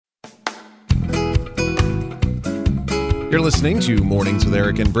You're listening to Mornings with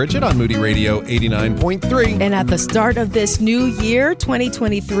Eric and Bridget on Moody Radio 89.3. And at the start of this new year,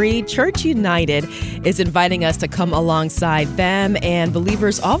 2023, Church United is inviting us to come alongside them and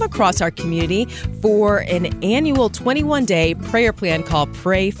believers all across our community for an annual 21-day prayer plan called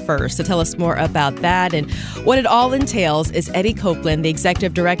Pray First. To tell us more about that and what it all entails is Eddie Copeland, the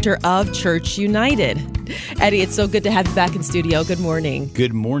Executive Director of Church United. Eddie, it's so good to have you back in studio. Good morning.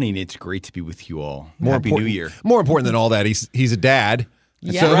 Good morning. It's great to be with you all. Happy New Year. More important than all that, he's a dad.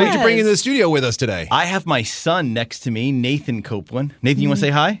 Yes. So who did you bring into the studio with us today? I have my son next to me, Nathan Copeland. Nathan, you want to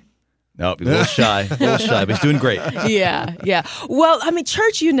say hi? No, he's a little shy, but he's doing great. Yeah. Well, I mean,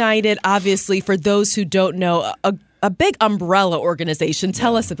 Church United, obviously, for those who don't know, a big umbrella organization.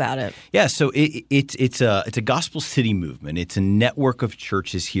 Tell us about it. Yeah, so it's a gospel city movement. It's a network of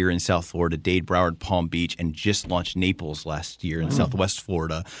churches here in South Florida, Dade, Broward, Palm Beach, and just launched Naples last year in Southwest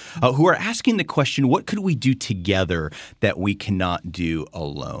Florida, who are asking the question, what could we do together that we cannot do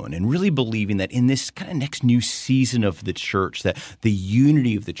alone? And really believing that in this kind of next new season of the church, that the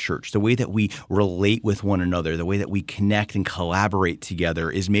unity of the church, the way that we relate with one another, the way that we connect and collaborate together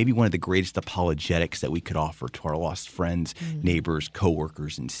is maybe one of the greatest apologetics that we could offer to our lost friends, neighbors,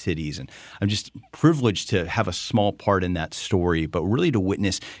 coworkers, and cities. And I'm just privileged to have a small part in that story, but really to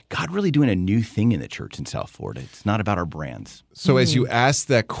witness God really doing a new thing in the church in South Florida. It's not about our brands. So as you ask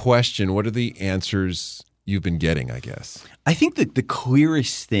that question, what are the answers you've been getting, I guess? I think that the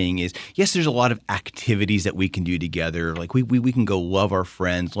clearest thing is, yes, there's a lot of activities that we can do together. Like we can go love our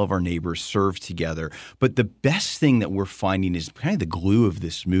friends, love our neighbors, serve together. But the best thing that we're finding is kind of the glue of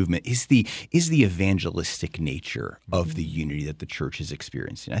this movement is the evangelistic nature of the unity that the church is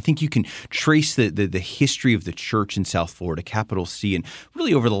experiencing. I think you can trace the history of the church in South Florida, capital C, and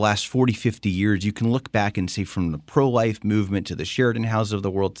really over the last 40, 50 years, you can look back and say from the pro-life movement to the Sheridan Houses of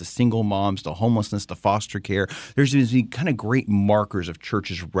the world to single moms to homelessness to foster care, there's been kind of great markers of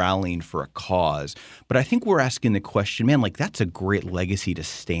churches rallying for a cause. But I think we're asking the question, man, like that's a great legacy to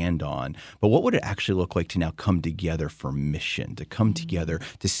stand on. But what would it actually look like to now come together for mission, to come together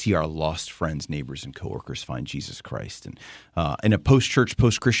to see our lost friends, neighbors, and coworkers find Jesus Christ? And in a post-church,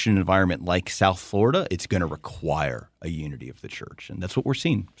 post-Christian environment like South Florida, it's going to require a unity of the church. And that's what we're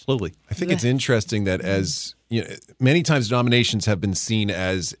seeing slowly. I think it's interesting that as many times denominations have been seen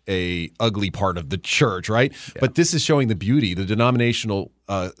as a ugly part of the church, right? Yeah. But this is showing the beauty, the denominational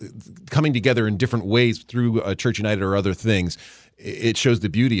coming together in different ways through Church United or other things. It shows the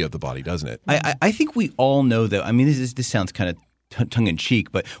beauty of the body, doesn't it? I think we all know that. I mean, this sounds kind of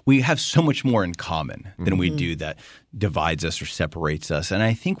tongue-in-cheek, but we have so much more in common than we do that divides us or separates us. And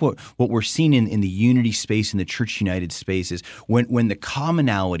I think what we're seeing in the unity space, in the Church United space, is when the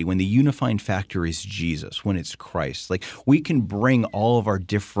commonality, when the unifying factor is Jesus, when it's Christ, like we can bring all of our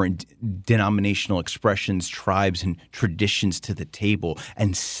different denominational expressions, tribes, and traditions to the table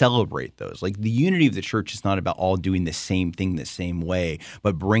and celebrate those. Like the unity of the church is not about all doing the same thing the same way,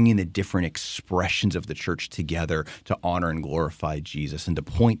 but bringing the different expressions of the church together to honor and glorify Jesus and to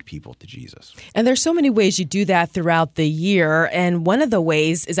point people to Jesus. And there's so many ways you do that throughout the year. And one of the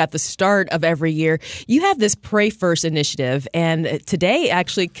ways is at the start of every year, you have this Pray First initiative. And today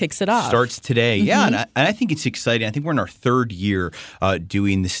actually kicks it off. Starts today. Yeah. And I think it's exciting. I think we're in our third year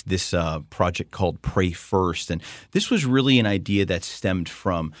doing this project called Pray First. And this was really an idea that stemmed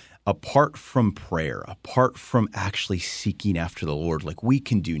from apart from prayer, apart from actually seeking after the Lord, like we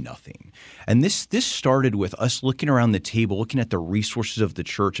can do nothing. And this started with us looking around the table, looking at the resources of the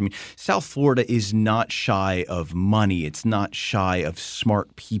church. I mean, South Florida is not shy of money. It's not shy of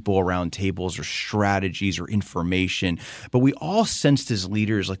smart people around tables or strategies or information. But we all sensed as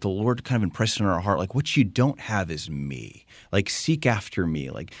leaders, like the Lord kind of impressed on our heart, like what you don't have is me. Like seek after me.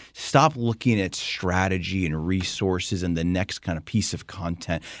 Like stop looking at strategy and resources and the next kind of piece of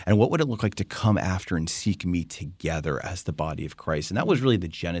content. And what would it look like to come after and seek me together as the body of Christ? And that was really the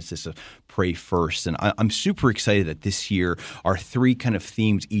genesis of Pray First. And I'm super excited that this year our three kind of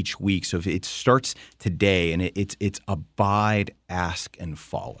themes each week. So it starts today, and it's abide, ask, and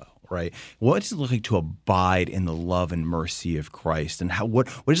follow. Right? What does it look like to abide in the love and mercy of Christ? And what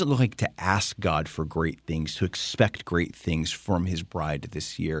does it look like to ask God for great things, to expect great things from his bride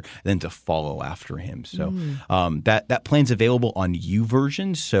this year, and then to follow after him? So that plan's available on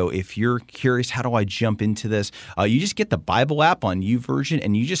YouVersion. So if you're curious, how do I jump into this? You just get the Bible app on YouVersion,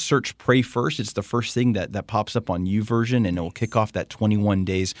 and you just search Pray First. It's the first thing that pops up on YouVersion, and it will kick off that 21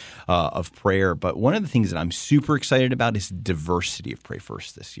 days of prayer. But one of the things that I'm super excited about is the diversity of Pray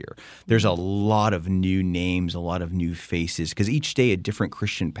First this year. There's a lot of new names, a lot of new faces, because each day a different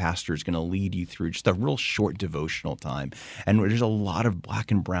Christian pastor is going to lead you through just a real short devotional time. And there's a lot of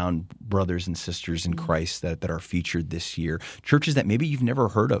black and brown brothers and sisters in Christ that are featured this year. Churches that maybe you've never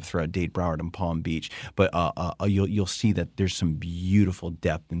heard of throughout Dade, Broward, and Palm Beach, but you'll see that there's some beautiful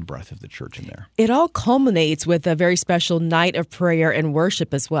depth and breadth of the church in there. It all culminates with a very special night of prayer and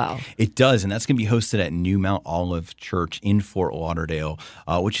worship as well. It does, and that's going to be hosted at New Mount Olive Church in Fort Lauderdale,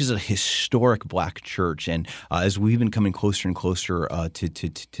 which is a historic Black church. And as we've been coming closer and closer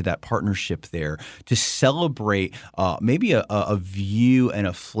to that partnership there, to celebrate maybe a view and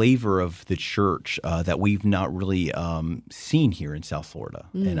a flavor of the church that we've not really seen here in South Florida.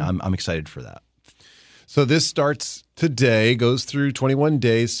 And I'm excited for that. So this starts today, goes through 21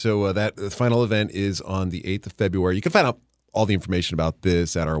 days. So that the final event is on the 8th of February. You can find out all the information about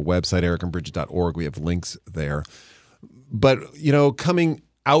this at our website, ericandbridget.org. We have links there. But, coming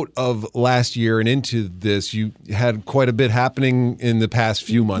out of last year and into this, you had quite a bit happening in the past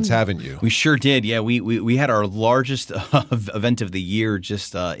few months, haven't you? We sure did. Yeah, we had our largest event of the year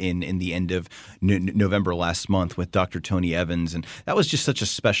just in the end of November last month with Dr. Tony Evans, and that was just such a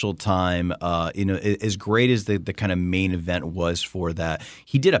special time. As great as the kind of main event was for that,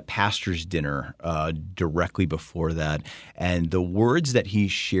 he did a pastor's dinner directly before that, and the words that he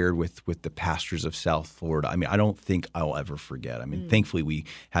shared with the pastors of South Florida, I don't think I'll ever forget. Thankfully we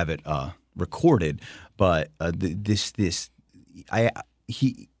have it recorded, but I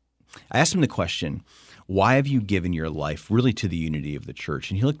asked him the question, why have you given your life really to the unity of the church?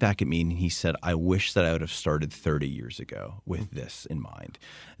 And he looked back at me and he said, I wish that I would have started 30 years ago with this in mind,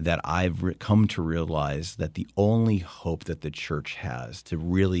 that I've come to realize that the only hope that the church has to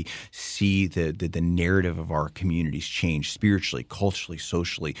really see the narrative of our communities change spiritually, culturally,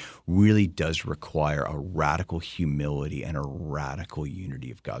 socially, really does require a radical humility and a radical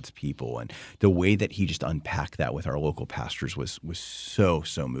unity of God's people. And the way that he just unpacked that with our local pastors was so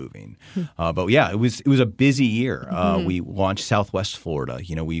moving. But yeah, it was a busy year. We launched Southwest Florida.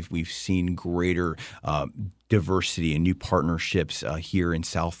 We've seen greater diversity and new partnerships here in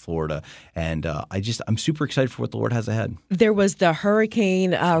South Florida, and I'm super excited for what the Lord has ahead. There was the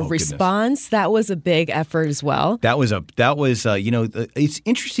hurricane response. That was a big effort as well. That was it's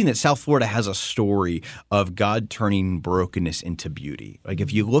interesting that South Florida has a story of God turning brokenness into beauty. Like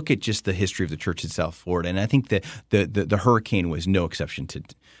if you look at just the history of the church in South Florida, and I think that the hurricane was no exception to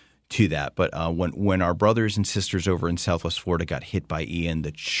that. But when our brothers and sisters over in Southwest Florida got hit by Ian,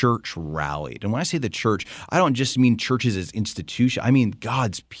 the church rallied. And when I say the church, I don't just mean churches as institutions. I mean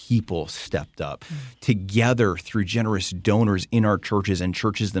God's people stepped up together through generous donors in our churches, and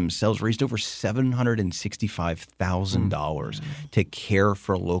churches themselves raised over $765,000 to care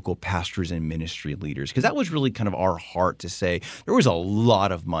for local pastors and ministry leaders. Because that was really kind of our heart to say there was a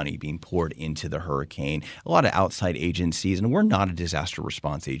lot of money being poured into the hurricane, a lot of outside agencies, and we're not a disaster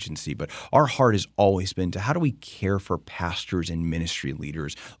response agency. But our heart has always been to how do we care for pastors and ministry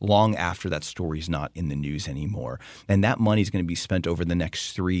leaders long after that story is not in the news anymore. And that money is going to be spent over the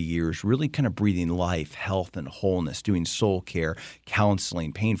next 3 years really kind of breathing life, health, and wholeness, doing soul care,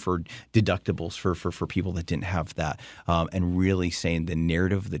 counseling, paying for deductibles for people that didn't have that, and really saying the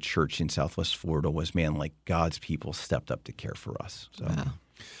narrative of the church in Southwest Florida was, man, like God's people stepped up to care for us. So. Wow.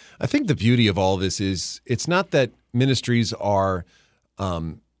 I think the beauty of all this is it's not that ministries are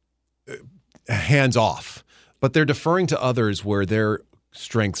hands off, but they're deferring to others where their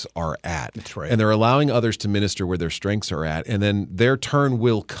strengths are at. That's right. And they're allowing others to minister where their strengths are at. And then their turn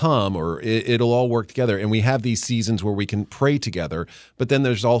will come, or it'll all work together. And we have these seasons where we can pray together, but then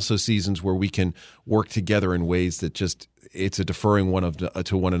there's also seasons where we can work together in ways that just it's a deferring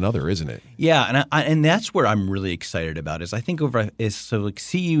to one another, isn't it? Yeah, and that's where I'm really excited about. Is I think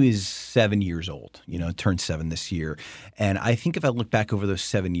CU is 7 years old. Turned 7 this year, and I think if I look back over those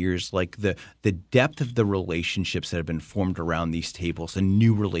 7 years, like the depth of the relationships that have been formed around these tables, the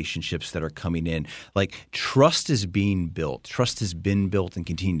new relationships that are coming in, like trust is being built. Trust has been built and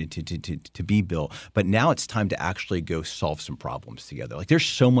continue to be built. But now it's time to actually go solve some problems together. Like there's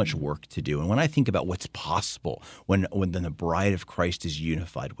so much work to do, and when I think about what's possible when the bride of Christ is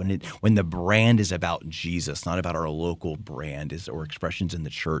unified, when the brand is about Jesus, not about our local brand or expressions in the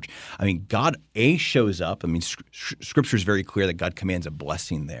church. I mean, God shows up. I mean, Scripture is very clear that God commands a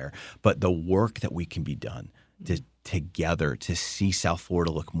blessing there, but the work that we can be done together to see South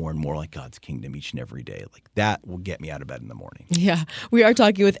Florida look more and more like God's kingdom each and every day, like that will get me out of bed in the morning. Yeah. We are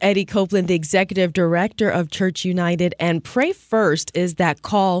talking with Eddie Copeland, the executive director of Church United. And Pray First is that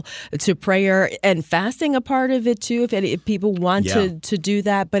call to prayer and fasting a part of it too, if people want to do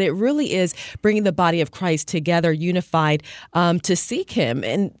that. But it really is bringing the body of Christ together, unified, to seek him.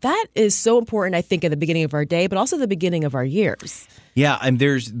 And that is so important, I think, at the beginning of our day, but also the beginning of our years. Yeah, and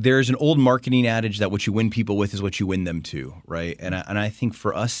there's an old marketing adage that what you win people with is what you win them too, right? And I think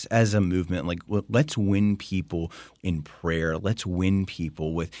for us as a movement, like, let's win people in prayer. Let's win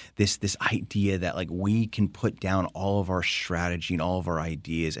people with this idea that, like, we can put down all of our strategy and all of our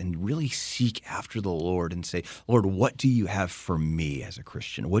ideas and really seek after the Lord and say, Lord, what do you have for me as a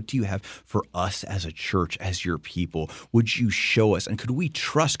Christian? What do you have for us as a church, as your people? Would you show us? And could we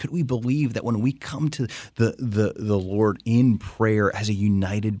trust, could we believe that when we come to the Lord in prayer as a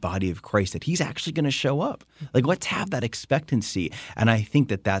united body of Christ, that he's actually going to show up? Like, let's have that expectancy. And I think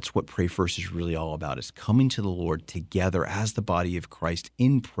that that's what Pray First is really all about, is coming to the Lord together as the body of Christ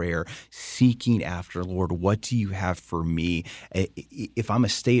in prayer, seeking after, Lord, what do you have for me? If I'm a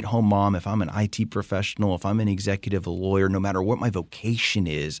stay-at-home mom, if I'm an IT professional, if I'm an executive, a lawyer, no matter what my vocation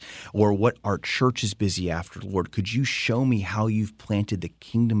is or what our church is busy after, Lord, could you show me how you've planted the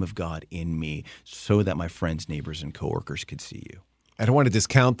kingdom of God in me so that my friends, neighbors, and coworkers could see you? I don't want to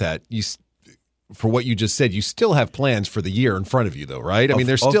discount that. For what you just said, you still have plans for the year in front of you, though, right? I mean,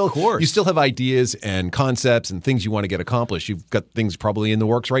 there's still, you still have ideas and concepts and things you want to get accomplished. You've got things probably in the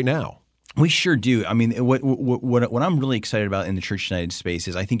works right now. We sure do. I mean, what I'm really excited about in the Church United space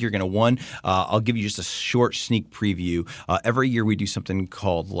is I think you're going to, I'll give you just a short sneak preview. Every year we do something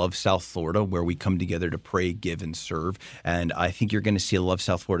called Love South Florida, where we come together to pray, give, and serve. And I think you're going to see a Love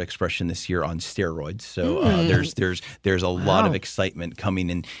South Florida expression this year on steroids. So there's a lot of excitement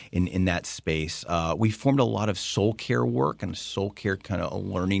coming in that space. We formed a lot of soul care work and soul care kind of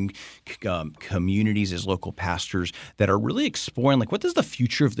learning communities as local pastors that are really exploring, like, what does the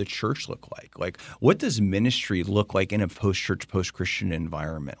future of the church look like? Like, what does ministry look like in a post-church, post-Christian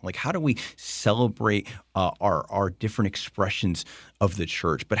environment? Like, how do we celebrate our different expressions of the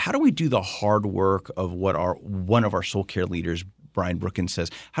church? But how do we do the hard work of what one of our soul care leaders, Brian Brookins, says,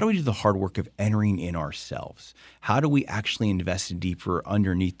 how do we do the hard work of entering in ourselves? How do we actually invest deeper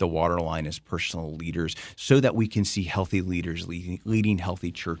underneath the waterline as personal leaders so that we can see healthy leaders leading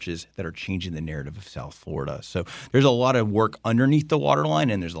healthy churches that are changing the narrative of South Florida? So there's a lot of work underneath the waterline,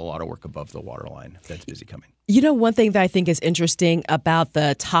 and there's a lot of work above the waterline that's busy coming. You know, one thing that I think is interesting about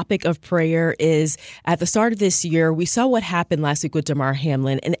the topic of prayer is at the start of this year, we saw what happened last week with Damar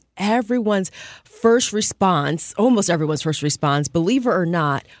Hamlin, and everyone's first response, almost everyone's first response, believer or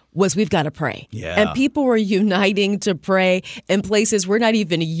not, was we've got to pray. Yeah. And people were uniting to pray in places we're not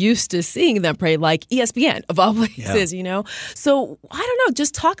even used to seeing them pray, like ESPN of all places, you know? So I don't know,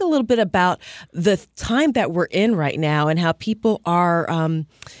 just talk a little bit about the time that we're in right now and how people are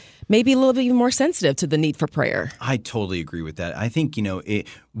maybe a little bit more sensitive to the need for prayer. I totally agree with that. I think, you know,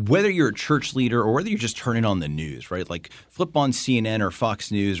 whether you're a church leader or whether you're just turning on the news, right? Like, flip on CNN or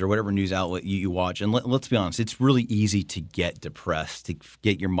Fox News or whatever news outlet you watch. And let's be honest, it's really easy to get depressed, to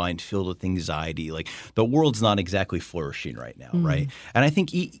get your mind filled with anxiety. Like, the world's not exactly flourishing right now, right? And I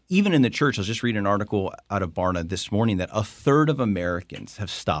think even in the church, I was just reading an article out of Barna this morning that 1/3 of Americans have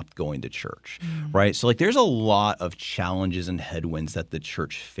stopped going to church, right? So, like, there's a lot of challenges and headwinds that the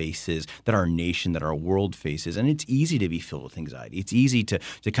church faces, that our nation, that our world faces. And it's easy to be filled with anxiety. It's easy to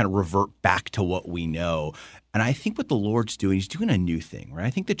kind of revert back to what we know. And I think what the Lord's doing, he's doing a new thing, right? I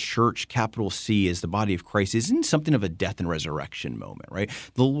think the church, capital C, as the body of Christ, isn't something of a death and resurrection moment, right?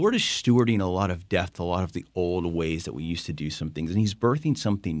 The Lord is stewarding a lot of death, a lot of the old ways that we used to do some things, and he's birthing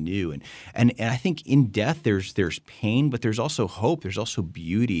something new. And I think in death, there's pain, but there's also hope. There's also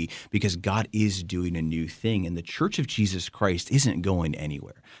beauty, because God is doing a new thing. And the church of Jesus Christ isn't going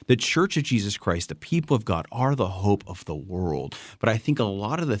anywhere. The church of Jesus Christ, the people of God, are the hope of the world. But I think a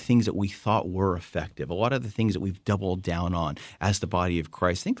lot of the things that we thought were effective, a lot of the things that we've doubled down on as the body of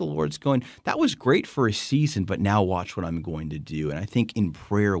Christ, I think the Lord's going, that was great for a season, but now watch what I'm going to do. And I think in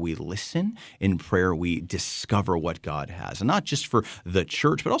prayer we listen, in prayer we discover what God has, and not just for the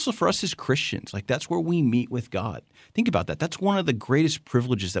church, but also for us as Christians. Like, that's where we meet with God. Think about that. That's one of the greatest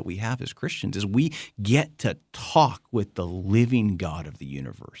privileges that we have as Christians, is we get to talk with the living God of the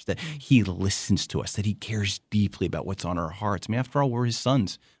universe, that he listens to us, that he cares deeply about what's on our hearts. I mean, after all, we're his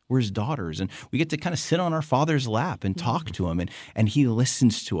sons. We're his daughters, and we get to kind of sit on our Father's lap and talk to him, and he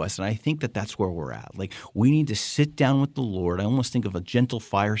listens to us. And I think that that's where we're at. Like, we need to sit down with the Lord. I almost think of a gentle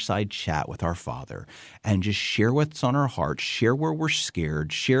fireside chat with our Father and just share what's on our hearts, share where we're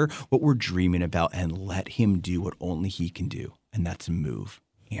scared, share what we're dreaming about, and let him do what only he can do, and that's move,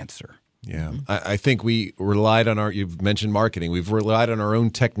 answer. Yeah, I think we relied on you've mentioned marketing. We've relied on our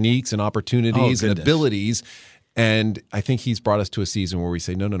own techniques and opportunities and abilities. And I think he's brought us to a season where we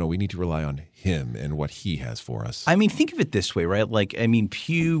say, no, we need to rely on him and what he has for us. I mean, think of it this way, right?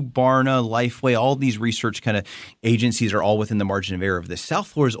 Pew, Barna, Lifeway, all these research kind of agencies are all within the margin of error of this. South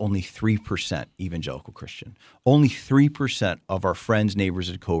Florida is only 3% evangelical Christian. Only 3% of our friends, neighbors,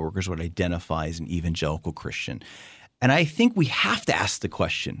 and coworkers would identify as an evangelical Christian. And I think we have to ask the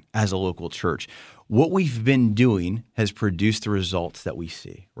question as a local church, what we've been doing has produced the results that we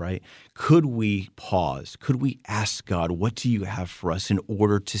see, right? Could we pause? Could we ask God, what do you have for us in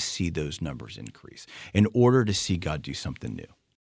order to see those numbers increase, in order to see God do something new?